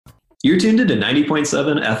You're tuned into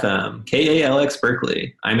 90.7 FM, KALX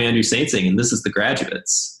Berkeley. I'm Andrew Saintsing, and this is The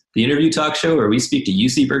Graduates, the interview talk show where we speak to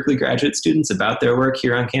UC Berkeley graduate students about their work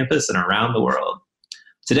here on campus and around the world.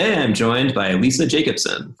 Today, I'm joined by Lisa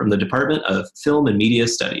Jacobson from the Department of Film and Media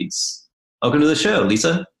Studies. Welcome to the show,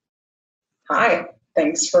 Lisa. Hi,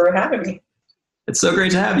 thanks for having me. It's so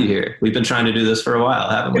great to have you here. We've been trying to do this for a while,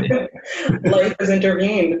 haven't we? Life has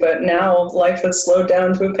intervened, but now life has slowed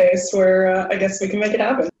down to a pace where I guess we can make it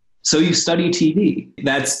happen. So you study TV.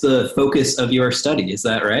 That's the focus of your study, is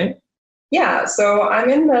that right? Yeah, so I'm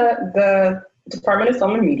in the Department of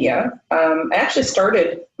Film and Media. I actually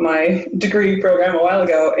started my degree program a while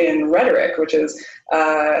ago in rhetoric, which is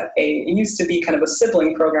it used to be kind of a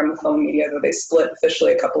sibling program of film and media that they split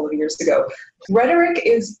officially a couple of years ago. Rhetoric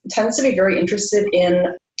tends to be very interested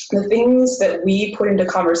in the things that we put into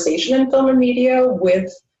conversation in film and media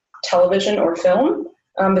with television or film.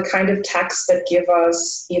 The kind of texts that give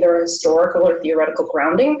us either a historical or theoretical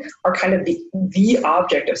grounding are kind of the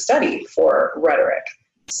object of study for rhetoric.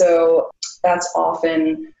 So that's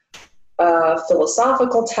often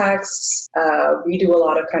philosophical texts. We do a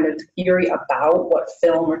lot of kind of theory about what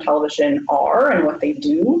film or television are and what they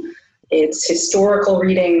do. It's historical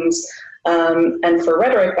readings. And for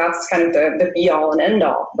rhetoric, that's kind of the be-all and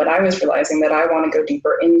end-all. But I was realizing that I want to go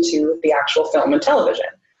deeper into the actual film and television,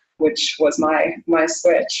 which was my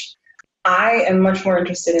switch. I am much more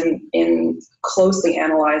interested in closely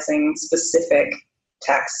analyzing specific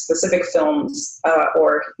texts, specific films,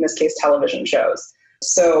 or in this case, television shows.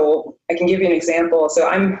 So I can give you an example. So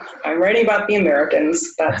I'm writing about the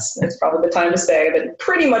Americans. It's probably the time to say that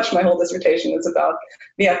pretty much my whole dissertation is about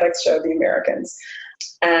the FX show, The Americans.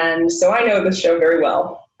 And so I know this show very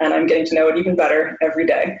well, and I'm getting to know it even better every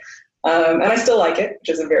day. And I still like it, which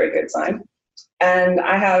is a very good sign. And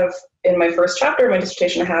I have, in my first chapter of my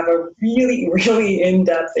dissertation, I have a really, really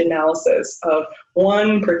in-depth analysis of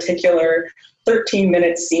one particular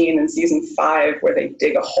 13-minute scene in season 5 where they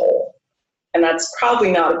dig a hole. And that's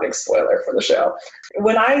probably not a big spoiler for the show.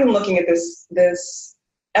 When I'm looking at this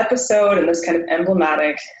episode and this kind of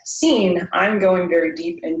emblematic scene, I'm going very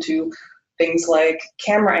deep into things like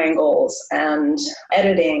camera angles and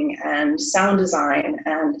editing and sound design.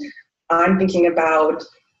 And I'm thinking about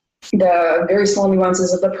the very small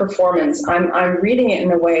nuances of the performance. I'm reading it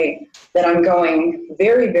in a way that I'm going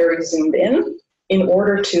very, very zoomed in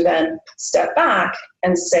order to then step back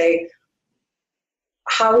and say,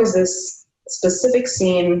 how is this specific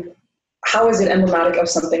scene, how is it emblematic of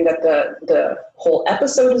something that the whole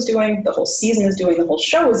episode is doing, the whole season is doing, the whole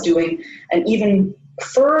show is doing, and even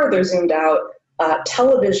further zoomed out,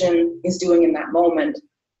 television is doing in that moment,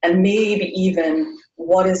 and maybe even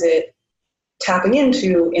what is it tapping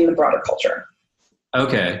into in the broader culture.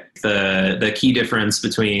 Okay. The key difference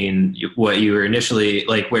between what you were initially,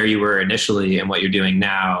 like where you were initially and what you're doing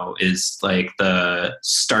now is like the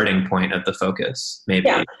starting point of the focus. Maybe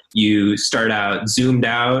You start out zoomed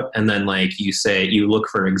out and then like you say, you look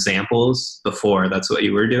for examples before, that's what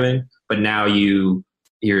you were doing. But now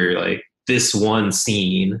you're like, this one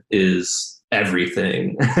scene is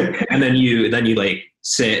everything. And then you like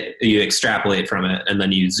say, you extrapolate from it and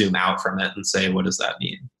then you zoom out from it and say, what does that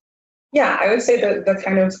mean? Yeah, I would say that the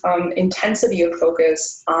kind of intensity of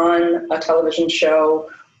focus on a television show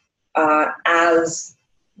as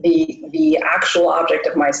the actual object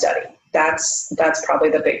of my study, that's probably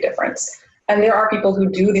the big difference. And there are people who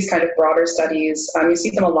do these kind of broader studies. You see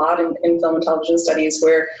them a lot in film and television studies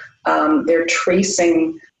where they're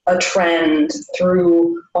tracing a trend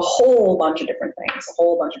through a whole bunch of different things, a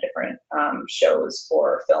whole bunch of different shows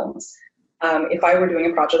or films. If I were doing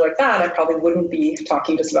a project like that, I probably wouldn't be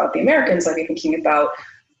talking just about the Americans. I'd be thinking about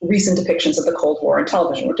recent depictions of the Cold War in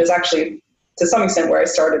television, which is actually, to some extent, where I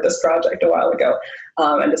started this project a while ago,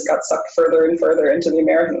 and just got sucked further and further into the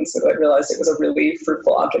Americans, so I realized it was a really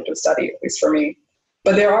fruitful object of study, at least for me.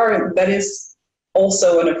 But that is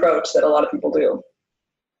also an approach that a lot of people do.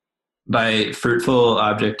 By fruitful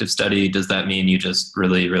object of study, does that mean you just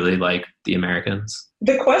really, really like the Americans?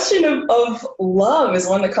 The question of love is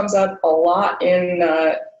one that comes up a lot in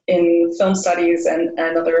film studies and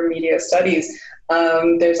other media studies.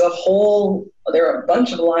 There are a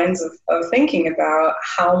bunch of lines of thinking about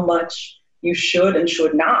how much you should and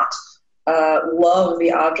should not love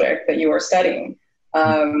the object that you are studying.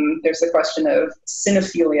 There's the question of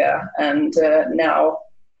cinephilia, and now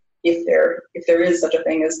if there is such a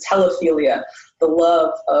thing as telephilia, the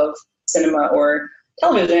love of cinema or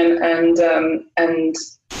television, and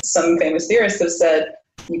some famous theorists have said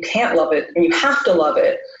you can't love it and you have to love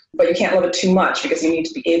it but you can't love it too much because you need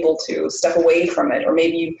to be able to step away from it, or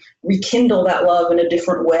maybe you rekindle that love in a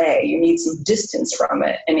different way. You need some distance from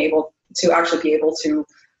it and able to actually be able to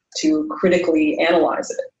critically analyze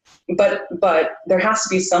it. But there has to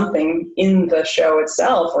be something in the show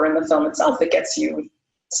itself or in the film itself that gets you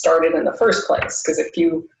started in the first place. Because if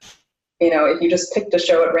you just picked a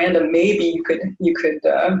show at random, maybe you could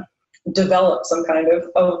develop some kind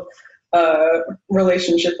of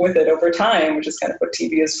relationship with it over time, which is kind of what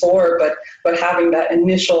TV is for. But having that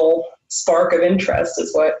initial spark of interest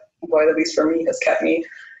is what at least for me has kept me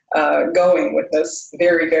going with this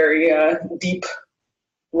very, very deep,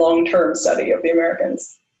 long-term study of the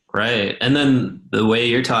Americans. Right. And then the way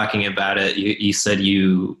you're talking about it, you said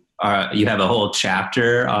you have a whole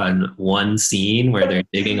chapter on one scene where they're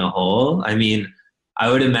digging a hole. I mean,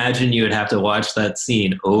 I would imagine you would have to watch that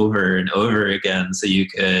scene over and over again so you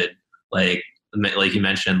could, like you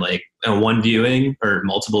mentioned, like one viewing or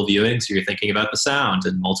multiple viewings, you're thinking about the sound,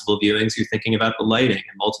 and multiple viewings, you're thinking about the lighting,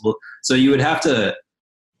 and multiple. So you would have to,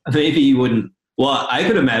 maybe you wouldn't. Well, I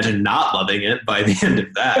could imagine not loving it by the end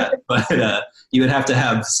of that, but you would have to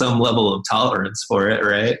have some level of tolerance for it,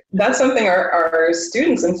 right? That's something our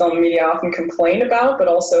students in film and media often complain about, but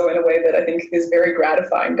also in a way that I think is very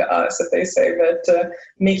gratifying to us. If they say that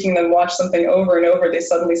making them watch something over and over, they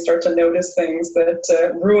suddenly start to notice things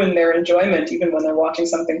that ruin their enjoyment, even when they're watching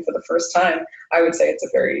something for the first time. I would say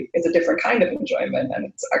it's a different kind of enjoyment, and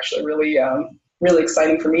it's actually really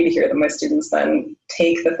exciting for me to hear that my students then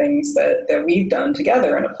take the things that we've done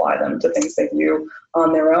together and apply them to things they view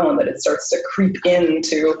on their own, that it starts to creep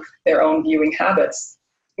into their own viewing habits.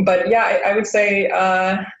 But yeah, I would say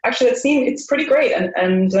actually that scene, it's pretty great,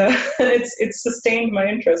 and it's sustained my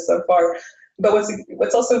interest so far. But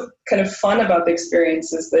what's also kind of fun about the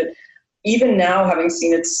experience is that even now, having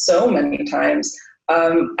seen it so many times,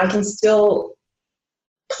 I can still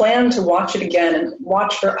plan to watch it again and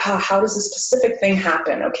watch for how does this specific thing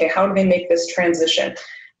happen? Okay, how do they make this transition?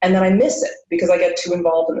 And then I miss it because I get too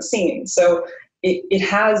involved in the scene. So it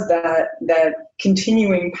has that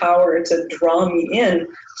continuing power to draw me in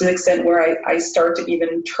to the extent where I start to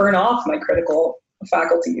even turn off my critical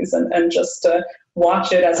faculties and just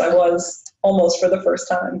watch it as I was almost for the first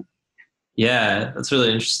time. Yeah, that's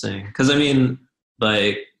really interesting. Because I mean,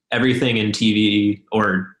 like, everything in TV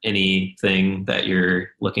or anything that you're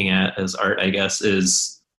looking at as art, I guess,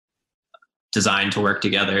 is designed to work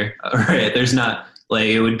together, right? There's not, like,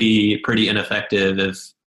 it would be pretty ineffective if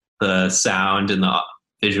the sound and the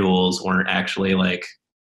visuals weren't actually, like,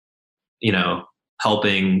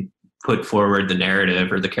 helping put forward the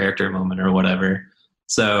narrative or the character moment or whatever.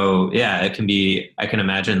 So yeah, I can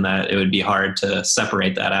imagine that it would be hard to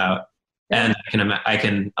separate that out. And I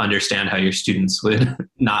can understand how your students would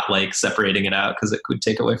not like separating it out because it could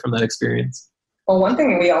take away from that experience. Well, one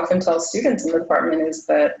thing we often tell students in the department is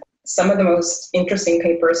that some of the most interesting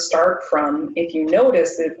papers start from, if you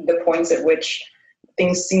notice, the points at which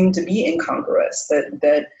things seem to be incongruous,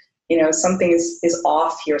 that something is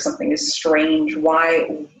off here, something is strange.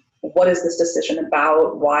 What is this decision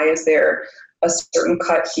about? Why is there a certain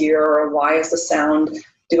cut here? Or why is the sound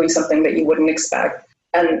doing something that you wouldn't expect?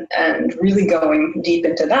 And really going deep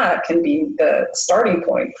into that can be the starting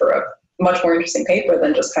point for a much more interesting paper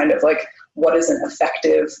than just kind of like, what is an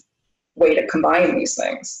effective way to combine these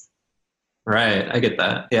things? Right. I get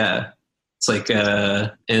that. Yeah. It's like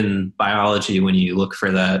in biology, when you look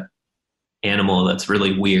for that animal that's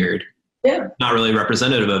really weird. Yeah. Not really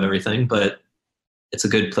representative of everything, but it's a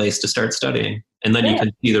good place to start studying. And then you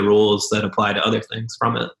can see the rules that apply to other things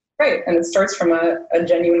from it. Right. And it starts from a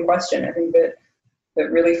genuine question. I think that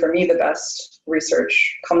really, for me, the best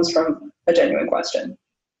research comes from a genuine question,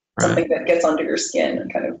 something that gets under your skin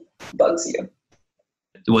and kind of bugs you.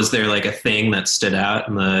 Was there like a thing that stood out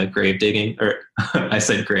in the grave digging? Or I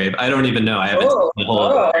said grave. I don't even know. I haven't seen the whole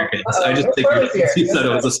Americans. I just figured you said it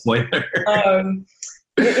was a spoiler. In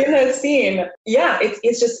that scene, yeah,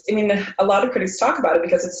 it's just, I mean, a lot of critics talk about it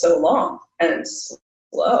because it's so long and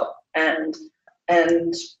slow.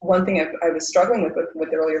 And one thing I was struggling with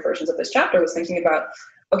the earlier versions of this chapter was thinking about,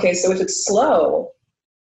 okay, so if it's slow,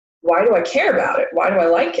 why do I care about it? Why do I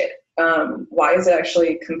like it? Why is it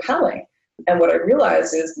actually compelling? And what I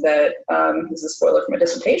realized is that, this is a spoiler for my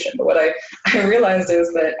dissertation, but what I realized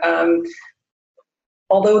is that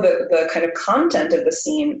although the kind of content of the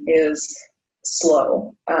scene is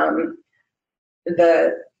slow,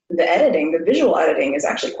 the editing, the visual editing is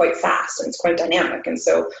actually quite fast and it's quite dynamic. And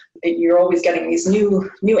so you're always getting these new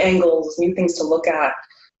angles, new things to look at.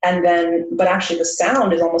 And then, but actually the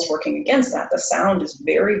sound is almost working against that. The sound is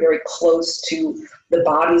very, very close to the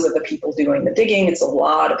bodies of the people doing the digging. It's a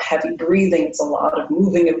lot of heavy breathing. It's a lot of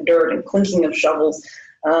moving of dirt and clinking of shovels.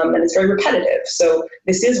 And it's very repetitive. So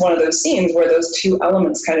this is one of those scenes where those two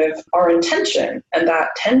elements kind of are in tension, and that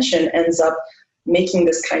tension ends up making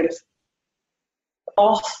this kind of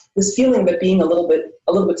off, this feeling of it being a little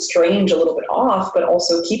bit strange, a little bit off, but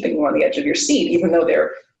also keeping you on the edge of your seat, even though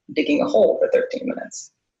they're digging a hole for 13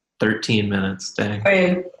 minutes. 13 minutes, dang. I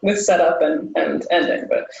mean, with setup and ending,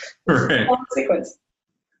 but right. Long sequence.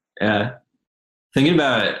 Yeah. Thinking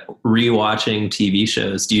about rewatching TV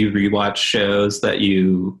shows, do you rewatch shows that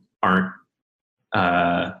you aren't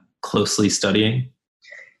closely studying?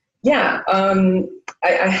 Yeah,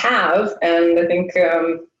 I have, and I think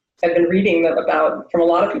I've been reading from a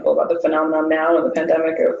lot of people about the phenomenon now in the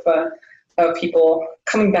pandemic of people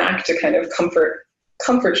coming back to kind of comfort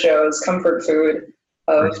shows, comfort food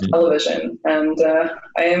of television, and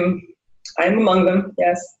I'm among them.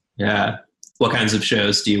 Yes. Yeah. What kinds of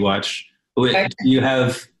shows do you watch? Do you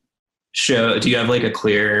have like a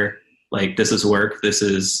clear, like, this is work, this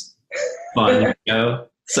is fun show,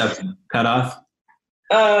 cut off?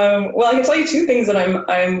 Well, I can tell you two things that I'm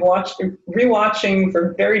rewatching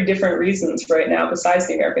for very different reasons right now. Besides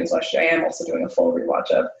the American Slash, I am also doing a full rewatch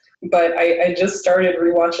of. But I just started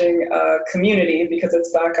rewatching Community because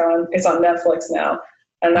it's on Netflix now,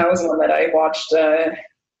 and that was one that I watched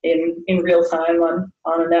in real time on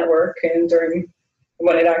a network and during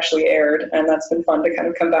when it actually aired, and that's been fun to kind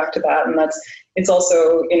of come back to that. And it's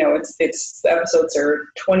also, it's the episodes are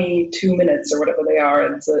 22 minutes or whatever they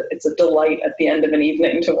are. It's a delight at the end of an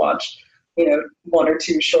evening to watch, one or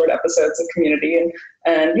two short episodes of Community.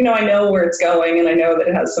 And I know where it's going, and I know that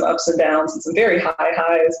it has some ups and downs and some very high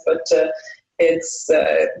highs, but it's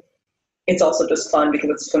also just fun because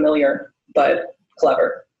it's familiar, but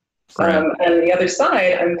clever. Right. And the other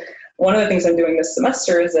side, one of the things I'm doing this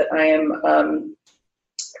semester is that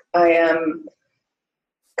I am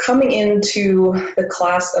coming into the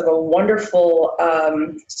class of a wonderful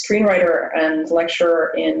screenwriter and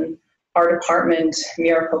lecturer in our department,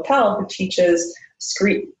 Mira Popel, who teaches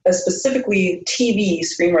a specifically TV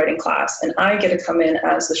screenwriting class. And I get to come in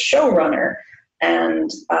as the showrunner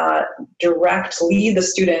and lead the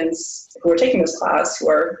students who are taking this class, who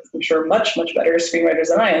are, I'm sure, much, much better screenwriters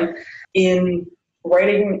than I am, in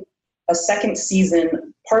writing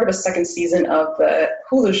part of a second season of the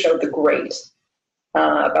Hulu show The Great,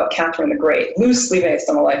 about Catherine the Great, loosely based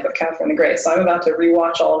on the life of Catherine the Great. So I'm about to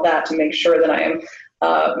rewatch all of that to make sure that I am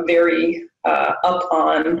very up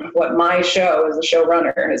on what my show as a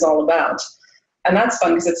showrunner is all about. And that's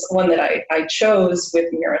fun because it's one that I chose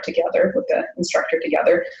with Mira together, with the instructor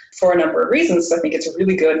together, for a number of reasons. So I think it's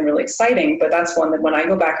really good and really exciting, but that's one that when I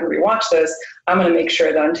go back and rewatch this, I'm going to make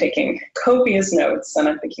sure that I'm taking copious notes, and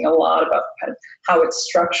I'm thinking a lot about kind of how it's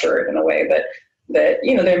structured in a way that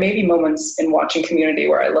there may be moments in watching Community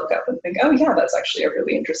where I look up and think, oh yeah, that's actually a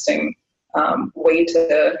really interesting way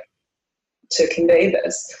to convey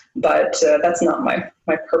this, but that's not my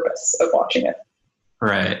purpose of watching it.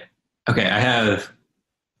 Right. Okay, I have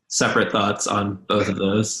separate thoughts on both of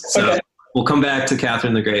those. So okay. We'll come back to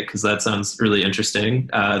Catherine the Great because that sounds really interesting,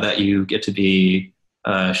 that you get to be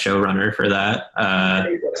a showrunner for that.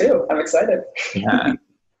 I do too. I'm excited. Yeah.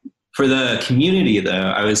 For the Community, though,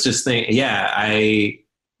 I was just thinking,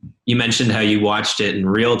 you mentioned how you watched it in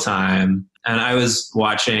real time, and I was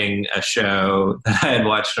watching a show that I had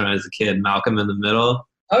watched when I was a kid, Malcolm in the Middle,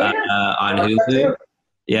 on Hulu.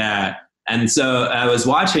 Yeah. And so I was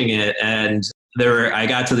watching it, and I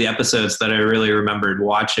got to the episodes that I really remembered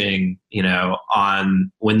watching,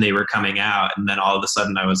 on when they were coming out. And then all of a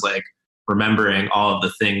sudden I was like remembering all of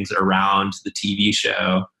the things around the TV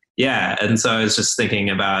show. Yeah. And so I was just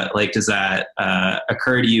thinking about, like, does that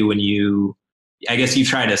occur to you I guess you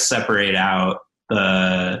try to separate out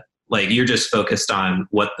you're just focused on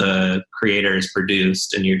what the creators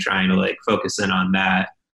produced and you're trying to like focus in on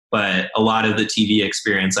that. But a lot of the TV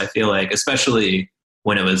experience, I feel like, especially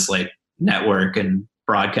when it was like network and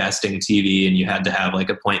broadcasting TV and you had to have like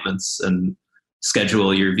appointments and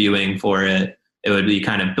schedule your viewing for it, it would be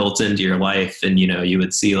kind of built into your life. And, you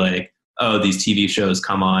would see like, oh, these TV shows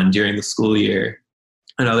come on during the school year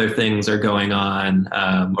and other things are going on,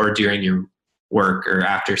 or during your work or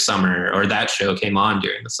after summer, or that show came on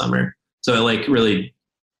during the summer. So it like really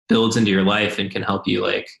builds into your life and can help you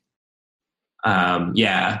like come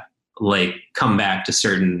back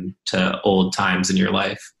to old times in your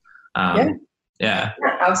life. Yeah,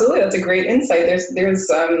 absolutely. That's a great insight. There's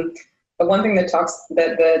one thing that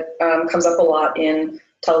comes up a lot in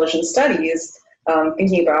television studies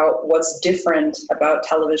thinking about what's different about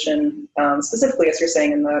television, specifically, as you're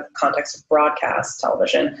saying, in the context of broadcast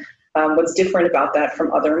television, what's different about that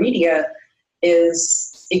from other media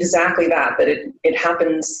is exactly that it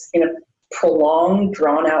happens in a prolonged,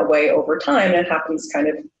 drawn-out way over time, and it happens kind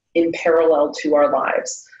of in parallel to our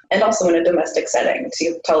lives. And also in a domestic setting.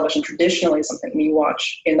 See, television traditionally is something you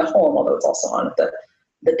watch in the home, although it's also on at the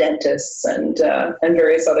dentists and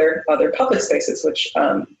various other public spaces, which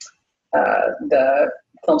the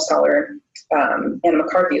film scholar Anna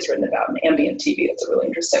McCarthy has written about in Ambient TV. That's a really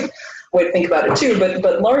interesting way to think about it too.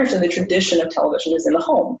 But largely the tradition of television is in the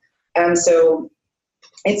home, and so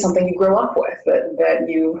it's something you grow up with, that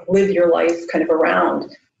you live your life kind of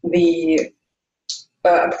around. The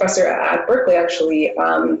professor at Berkeley, actually,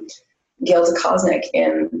 Gail Zakosnik,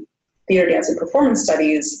 in theater, dance, and performance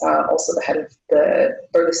studies, also the head of the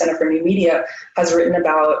Berkeley Center for New Media, has written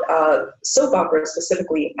about soap operas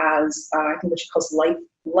specifically as, I think what she calls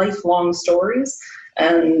lifelong stories,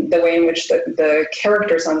 and the way in which the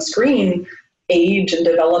characters on screen age and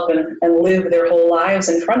develop and live their whole lives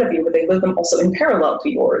in front of you, but they live them also in parallel to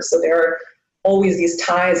yours. So there are always these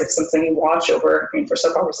ties of something you watch over, I mean, for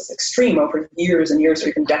soap operas, it's extreme, over years and years or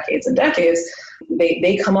even decades and decades.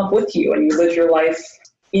 They come up with you, and you live your life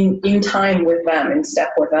in time with them, in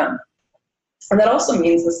step with them. And that also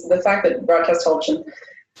means the fact that broadcast television,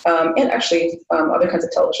 and actually other kinds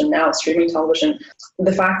of television now, streaming television,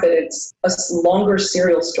 the fact that it's a longer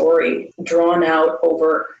serial story drawn out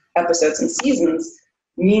over episodes and seasons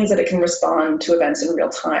means that it can respond to events in real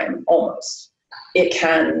time, almost. It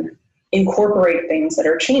can incorporate things that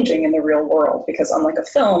are changing in the real world, because unlike a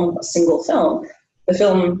film, a single film, the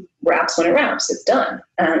film wraps when it wraps, it's done.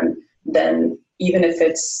 And then even if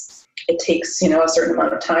it takes, a certain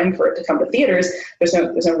amount of time for it to come to theaters, there's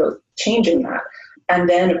no real change in that. And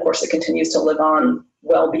then, of course, it continues to live on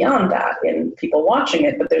well beyond that in people watching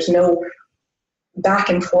it, but there's no back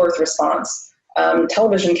and forth response.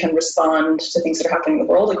 Television can respond to things that are happening in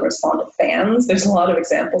the world. It can respond to fans. There's a lot of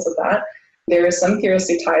examples of that. There is some theorists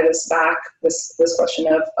who tie this question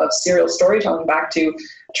of serial storytelling back to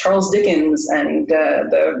Charles Dickens and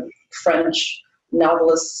the French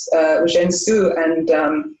novelist Eugène Sue and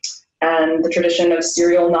the tradition of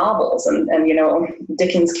serial novels and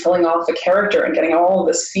Dickens killing off a character and getting all of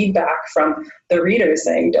this feedback from the readers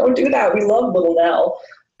saying, "Don't do that. We love Little Nell."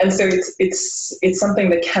 And so it's something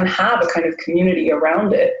that can have a kind of community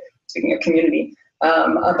around it. Speaking of community,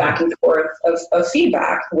 a back and forth of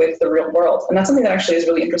feedback with the real world. And that's something that actually is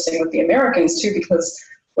really interesting with the Americans too, because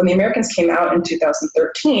when the Americans came out in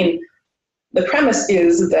 2013, the premise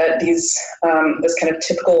is that this kind of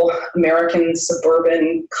typical American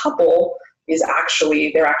suburban couple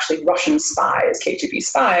they're actually Russian spies, KGB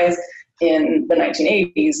spies in the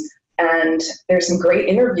 1980s. And there's some great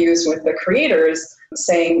interviews with the creators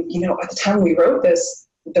saying, at the time we wrote this,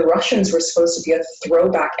 the Russians were supposed to be a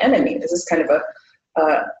throwback enemy. This is kind of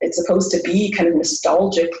it's supposed to be kind of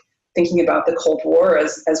nostalgic, thinking about the Cold War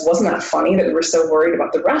as wasn't that funny that we were so worried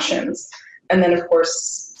about the Russians. And then, of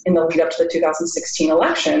course, in the lead up to the 2016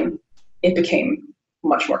 election, it became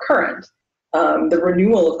much more current. The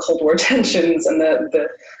renewal of Cold War tensions and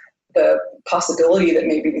the possibility that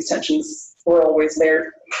maybe these tensions were always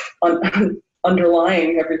there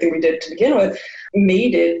underlying everything we did to begin with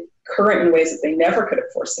made it current in ways that they never could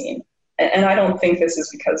have foreseen. And I don't think this is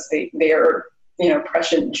because they are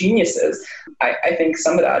prescient geniuses. I think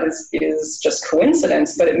some of that is just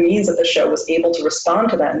coincidence, but it means that the show was able to respond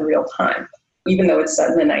to that in real time. Even though it's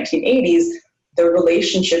set in the 1980s, the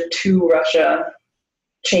relationship to Russia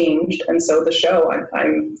changed, and so the show,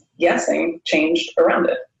 I'm guessing, changed around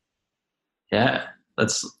it. Yeah,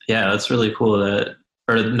 that's really cool.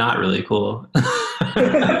 Or not really cool.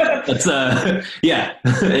 It's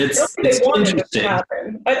interesting.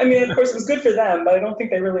 I mean, of course, it was good for them, but I don't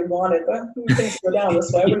think they really wanted things to go down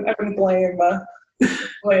this way. I wouldn't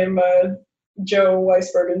blame Joe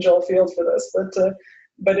Weisberg and Joel Field for this,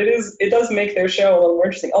 but it does make their show a little more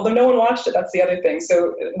interesting. Although no one watched it, that's the other thing.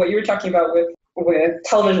 So what you were talking about with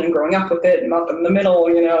television and growing up with it and Malcolm in the Middle,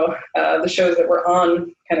 the shows that were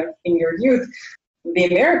on kind of in your youth, the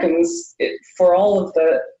Americans, for all of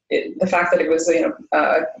the fact that it was a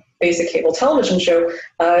basic cable television show,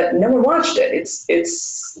 no one watched it. It's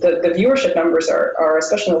the viewership numbers are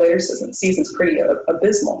especially in the later seasons pretty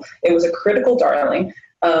abysmal. It was a critical darling,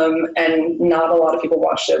 and not a lot of people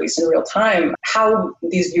watched it, at least in real time. How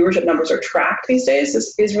these viewership numbers are tracked these days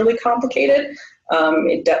is really complicated.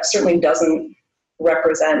 It certainly doesn't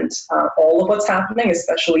represent all of what's happening,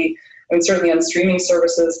 especially, certainly on streaming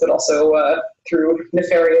services, but also through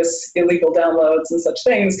nefarious illegal downloads and such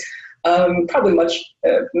things. Probably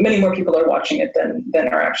many more people are watching it than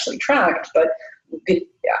are actually tracked. But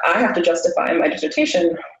I have to justify in my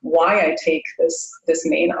dissertation why I take this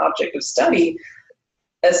main object of study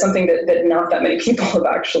as something that not that many people have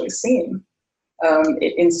actually seen.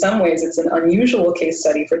 In some ways, it's an unusual case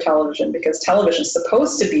study for television because television is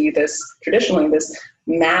supposed to be traditionally this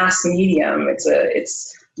mass medium. It's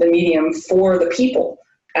the medium for the people,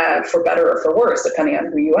 for better or for worse, depending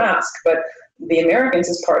on who you ask. But the Americans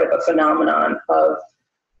is part of a phenomenon of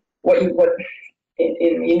what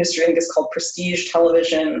in the industry I think is called prestige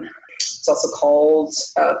television. It's also called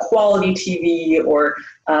quality TV, or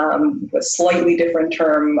a slightly different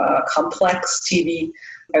term, complex TV.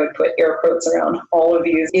 I would put air quotes around all of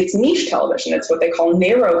these. It's niche television. It's what they call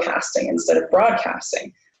narrowcasting instead of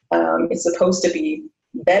broadcasting. It's supposed to be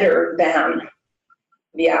better than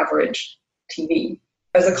the average TV.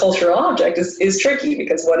 As a cultural object is tricky,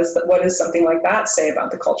 because what does something like that say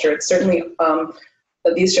about the culture? It's certainly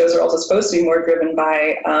these shows are also supposed to be more driven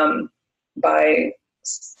by the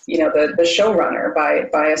showrunner,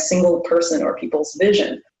 by a single person or people's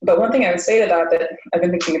vision. But one thing I would say to that I've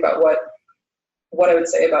been thinking about what I would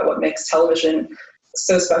say about what makes television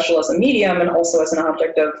so special as a medium and also as an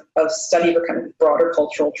object of study for kind of broader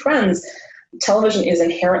cultural trends. Television is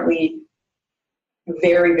inherently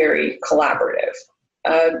very, very collaborative.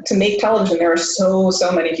 To make television, there are so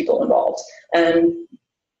many people involved. And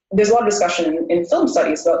there's a lot of discussion in film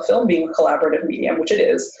studies about film being a collaborative medium, which it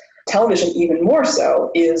is. Television, even more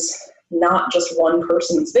so, is not just one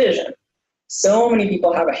person's vision. So many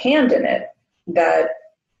people have a hand in it that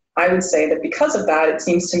I would say that because of that, it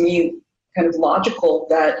seems to me kind of logical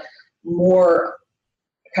that more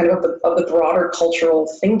kind of the broader cultural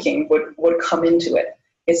thinking would come into it.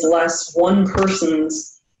 It's less one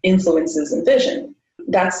person's influences and vision.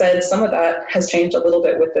 That said, some of that has changed a little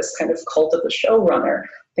bit with this kind of cult of the showrunner,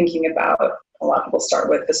 thinking about, a lot of people start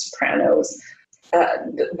with The Sopranos,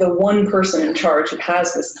 the one person in charge who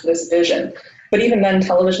has this vision. But even then,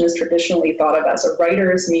 television is traditionally thought of as a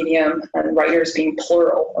writer's medium, and writers being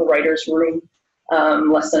plural, a writer's room,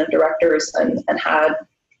 less than a director's, and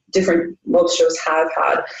most shows have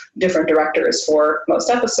had different directors for most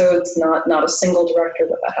episodes, not a single director,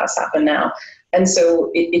 but that has happened now. And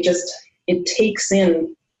so it takes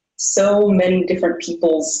in so many different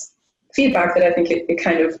people's feedback that I think it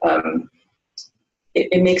kind of,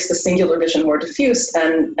 it makes the singular vision more diffuse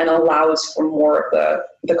and allows for more of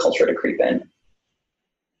the culture to creep in.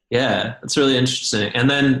 Yeah, that's really interesting. And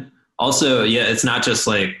then also, it's not just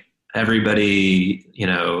like everybody,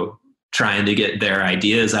 trying to get their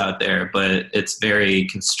ideas out there, but it's very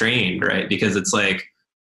constrained, right? Because it's like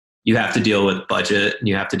you have to deal with budget and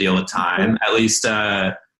you have to deal with time. At least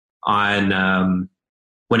on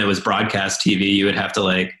when it was broadcast TV, you would have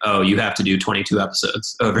to you have to do 22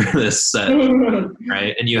 episodes over this set,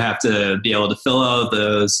 right? And you have to be able to fill out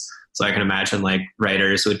those. So I can imagine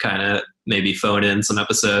writers would kind of maybe phone in some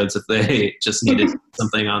episodes if they just needed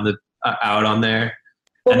something out on there.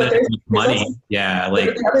 Well, and then money,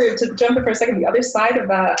 to jump in for a second, the other side of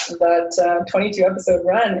that 22 episode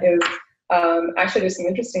run is actually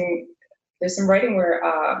there's some writing where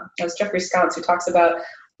it's Jeffrey Scott's who talks about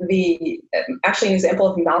an example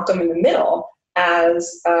of Malcolm in the Middle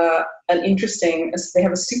as they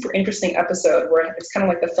have a super interesting episode where it's kind of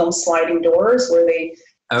like the film Sliding Doors, where they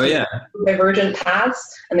divergent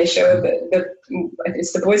paths, and they show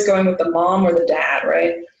it's the boys going with the mom or the dad,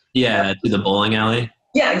 right? Yeah, to the bowling alley.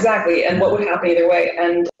 Yeah, exactly. And what would happen either way?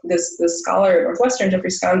 And this scholar at Northwestern, Jeffrey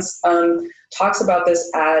Scott's, talks about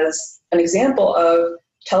this as an example of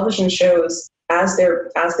television shows as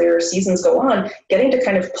their seasons go on, getting to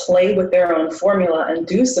kind of play with their own formula and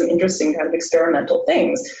do some interesting kind of experimental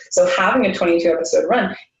things. So having a 22 episode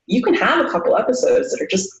run, you can have a couple episodes that are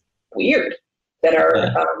just weird, that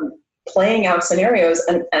are playing out scenarios.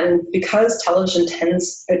 And because television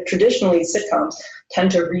traditionally sitcoms tend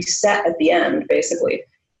to reset at the end, basically,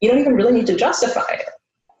 you don't even really need to justify it.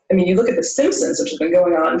 I mean, you look at The Simpsons, which has been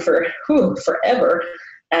going on for forever,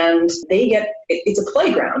 and it's a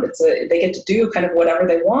playground. They get to do kind of whatever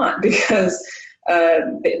they want because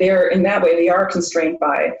they're in that way, they are constrained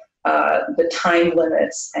by the time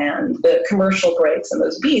limits and the commercial breaks and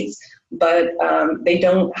those beats. But they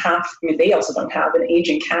also don't have an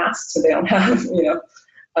aging cast, so they don't have,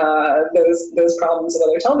 those problems of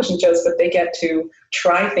other television shows, but they get to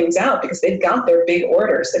try things out because they've got their big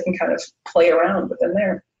orders. They can kind of play around within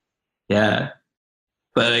there. Yeah.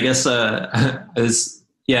 But I guess, I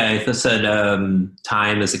said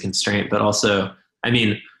time is a constraint, but also,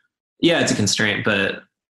 it's a constraint, but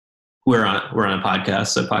we're on a podcast,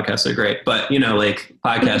 so podcasts are great. But,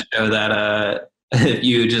 podcasts show that if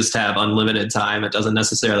you just have unlimited time, it doesn't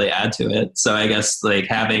necessarily add to it. So I guess like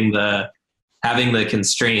having the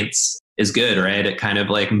constraints is good, right? It kind of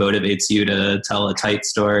like motivates you to tell a tight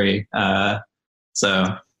story.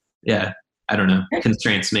 So yeah, I don't know.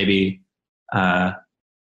 Constraints maybe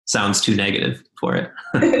sounds too negative for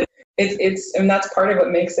it. It's and that's part of what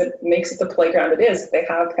makes it the playground it is. They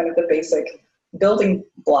have kind of the basic building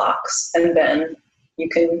blocks, and then you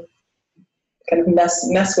can kind of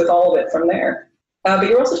mess with all of it from there. But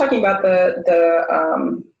you're also talking about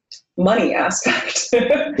the money aspect.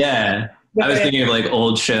 Yeah, I was thinking of like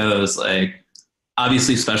old shows. Like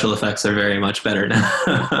obviously, special effects are very much better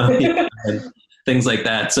now. Things like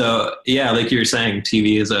that. So yeah, like you were saying,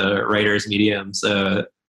 TV is a writer's medium. So,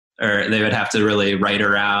 or they would have to really write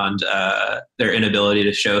around their inability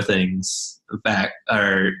to show things back,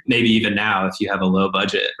 or maybe even now if you have a low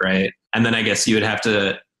budget, right? And then I guess you would have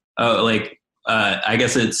to, I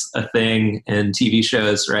guess it's a thing in TV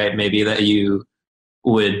shows, right? Maybe that you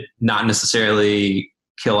would not necessarily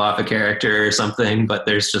kill off a character or something, but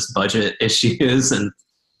there's just budget issues, and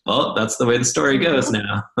well, that's the way the story goes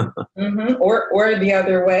now. Mm-hmm. Or the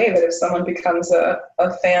other way, that if someone becomes a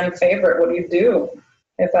fan favorite, what do you do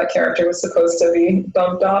if that character was supposed to be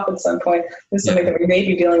bumped off at some point? This is something that we may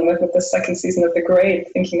be dealing with the second season of The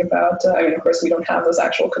Great, thinking about, I mean, of course, we don't have those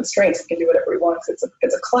actual constraints. We can do whatever we want because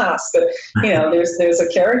it's a class. But, you know, there's a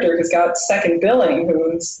character who's got second billing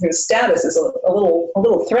whose status is a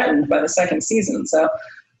little threatened by the second season. So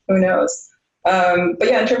who knows? But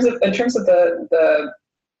yeah, in terms of the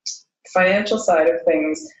financial side of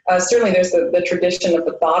things, certainly there's the tradition of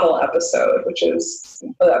the bottle episode, which is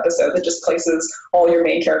an episode that just places all your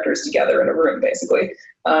main characters together in a room, basically,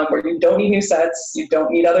 where you don't need new sets, you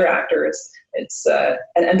don't need other actors. It's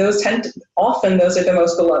and those those are the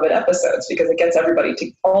most beloved episodes because it gets everybody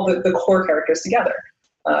to all the core characters together,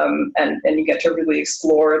 and you get to really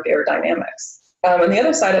explore their dynamics. And the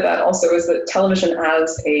other side of that also is that television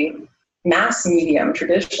as a mass medium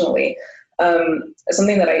traditionally.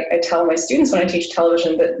 Something that I tell my students when I teach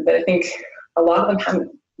television that I think a lot of them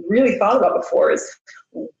haven't really thought about before is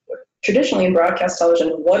traditionally in broadcast television,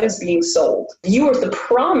 what is being sold? Viewers, the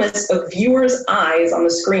promise of viewers' eyes on the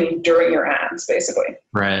screen during your ads, basically.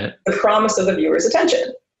 Right. The promise of the viewer's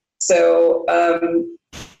attention. So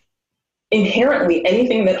inherently,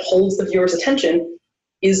 anything that holds the viewer's attention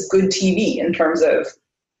is good TV in terms of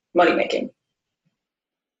money making.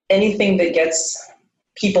 Anything that gets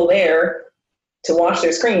people there to watch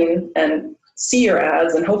their screen and see your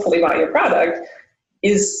ads and hopefully buy your product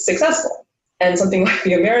is successful. And something like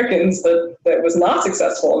The Americans that was not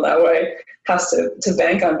successful in that way has to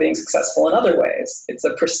bank on being successful in other ways. It's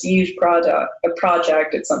a prestige project.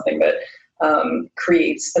 It's something that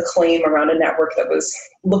creates acclaim around a network that was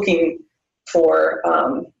looking for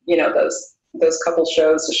those couple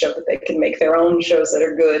shows to show that they can make their own shows that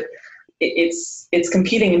are good. It's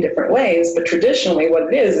competing in different ways, but traditionally what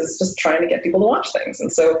it is just trying to get people to watch things.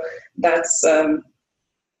 And so that's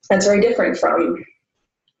very different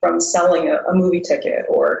from selling a movie ticket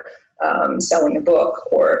or selling a book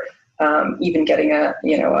or even getting a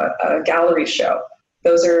gallery show.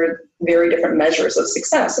 Those are very different measures of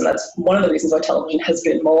success. And that's one of the reasons why television has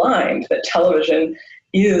been maligned, that television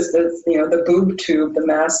is the boob tube, the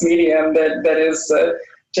mass medium that is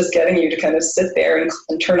just getting you to kind of sit there and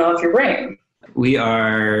turn off your brain. We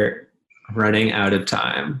are running out of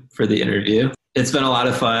time for the interview. It's been a lot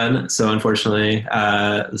of fun. So unfortunately,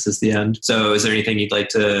 this is the end. So is there anything you'd like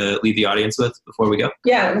to leave the audience with before we go?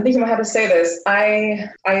 Yeah, I'm thinking about how to say this. I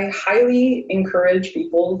highly encourage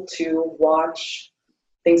people to watch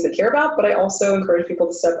things they care about, but I also encourage people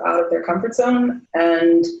to step out of their comfort zone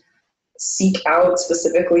and seek out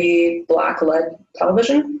specifically Black-led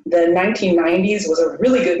television. The 1990s was a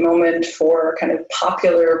really good moment for kind of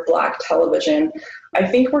popular Black television. I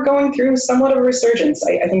think we're going through somewhat of a resurgence.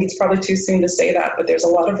 I think it's probably too soon to say that, but there's a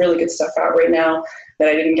lot of really good stuff out right now that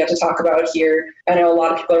I didn't get to talk about here. I know a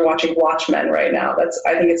lot of people are watching Watchmen right now.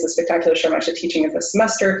 I think it's a spectacular show I'm actually teaching it this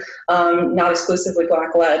semester. Not exclusively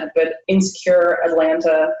Black-led, but Insecure,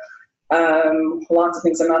 Atlanta, lots of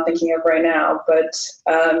things I'm not thinking of right now, but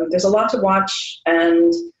there's a lot to watch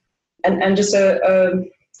and just a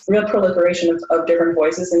real proliferation of different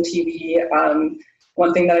voices in TV.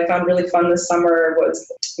 One thing that I found really fun this summer was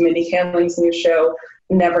Mindy Kanling's new show,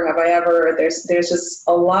 Never Have I Ever. There's just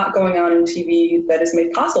a lot going on in TV that is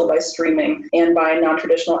made possible by streaming and by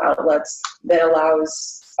non-traditional outlets that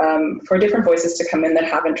allows for different voices to come in that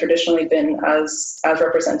haven't traditionally been as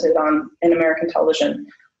represented in American television.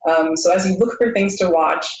 So as you look for things to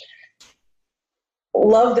watch,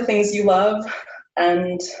 love the things you love,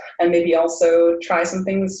 and maybe also try some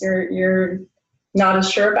things you're not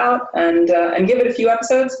as sure about, and give it a few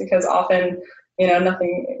episodes, because often,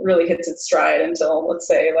 nothing really hits its stride until, let's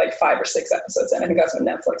say, like 5 or 6 episodes in. I think that's what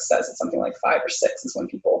Netflix says. It's something like 5 or 6 is when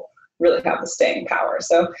people really have the staying power.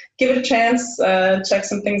 So give it a chance, check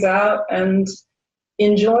some things out, and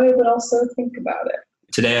enjoy, but also think about it.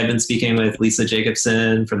 Today I've been speaking with Lisa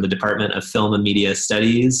Jacobson from the Department of Film and Media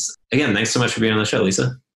Studies. Again, thanks so much for being on the show,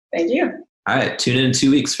 Lisa. Thank you. All right, tune in 2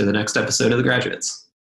 weeks for the next episode of The Graduates.